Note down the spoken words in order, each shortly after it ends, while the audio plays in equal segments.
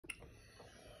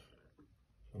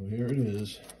So here it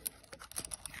is.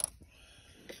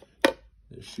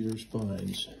 This year's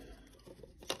finds.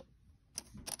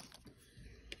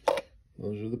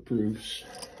 Those are the proofs.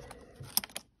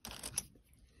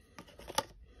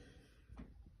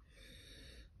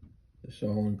 This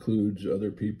all includes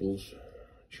other people's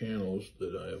channels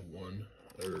that I have won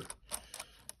or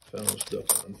found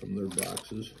stuff on from their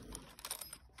boxes.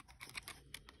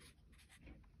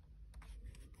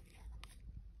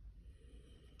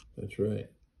 That's right.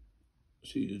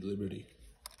 Seated Liberty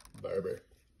Barber.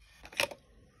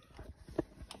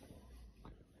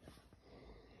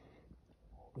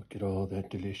 Look at all that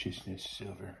deliciousness,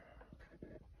 silver.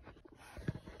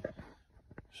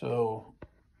 So,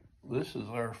 this is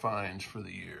our finds for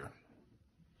the year.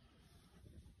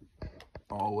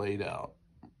 All laid out.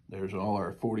 There's all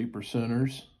our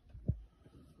 40%ers.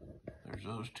 There's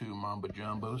those two Mamba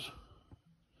Jumbos.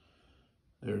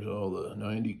 There's all the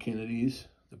 90 Kennedys,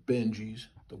 the Benjis,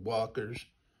 the Walkers,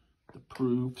 the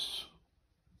Proofs,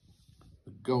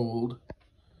 the Gold,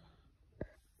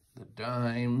 the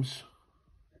Dimes,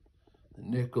 the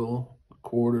Nickel, the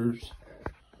Quarters.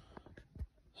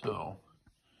 So,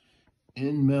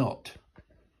 in melt,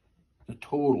 the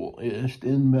total just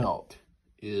in melt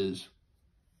is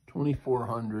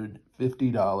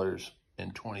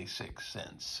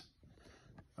 $2,450.26.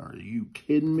 Are you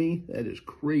kidding me? That is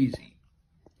crazy.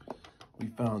 We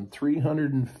found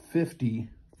 350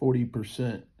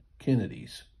 40%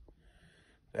 Kennedys.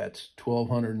 That's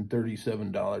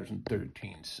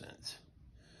 $1,237.13.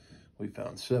 We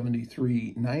found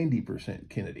 73 90%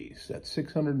 Kennedys. That's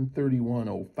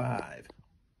 $631.05.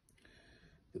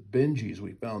 The Benjis,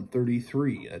 we found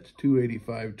 33. That's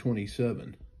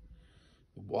 $285.27.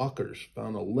 The Walkers,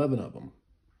 found 11 of them.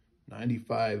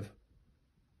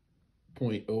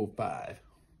 95.05.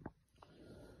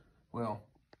 Well,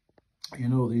 you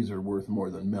know these are worth more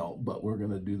than melt, but we're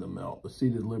going to do the melt. The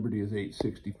Seated Liberty is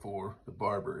 $864. The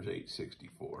Barber is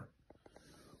 $864.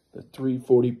 The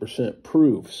 340%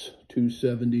 proofs,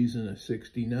 270s and a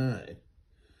 69.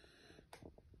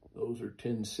 Those are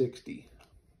 $1060.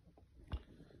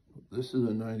 This is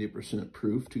a 90%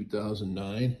 proof,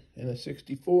 2009, and a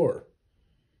 64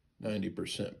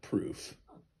 90% proof.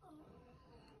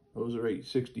 Those are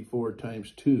 $864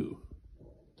 times 2.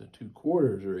 The 2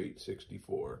 quarters are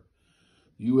 $864.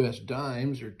 U.S.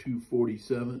 dimes are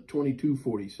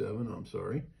 $22.47, I'm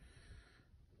sorry.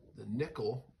 The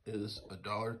nickel is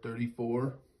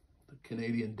 $1.34. The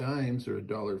Canadian dimes are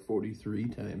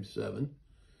 $1.43 times 7.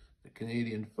 The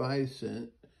Canadian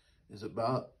 5-cent is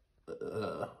about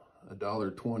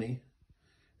 $1.20,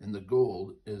 and the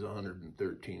gold is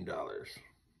 $113,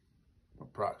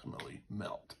 approximately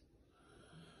melt.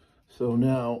 So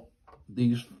now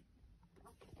these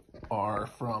are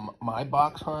from my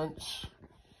box hunts,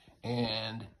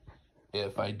 and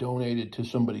if I donated to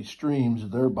somebody's streams,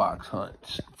 their box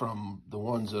hunts from the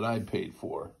ones that I paid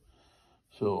for.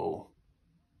 So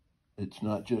it's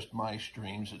not just my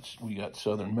streams. We got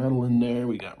Southern Metal in there.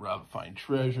 We got Rob Fine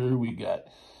Treasure. We got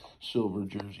Silver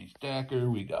Jersey Stacker.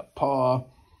 We got Paw.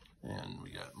 And we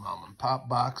got mom and pop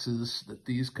boxes that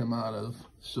these come out of.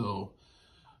 So,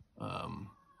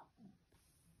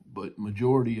 but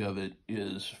majority of it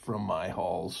is from my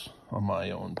hauls on my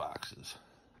own boxes.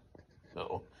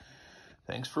 So,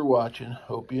 thanks for watching.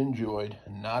 Hope you enjoyed.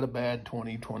 Not a bad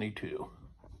 2022.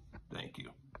 Thank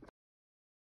you.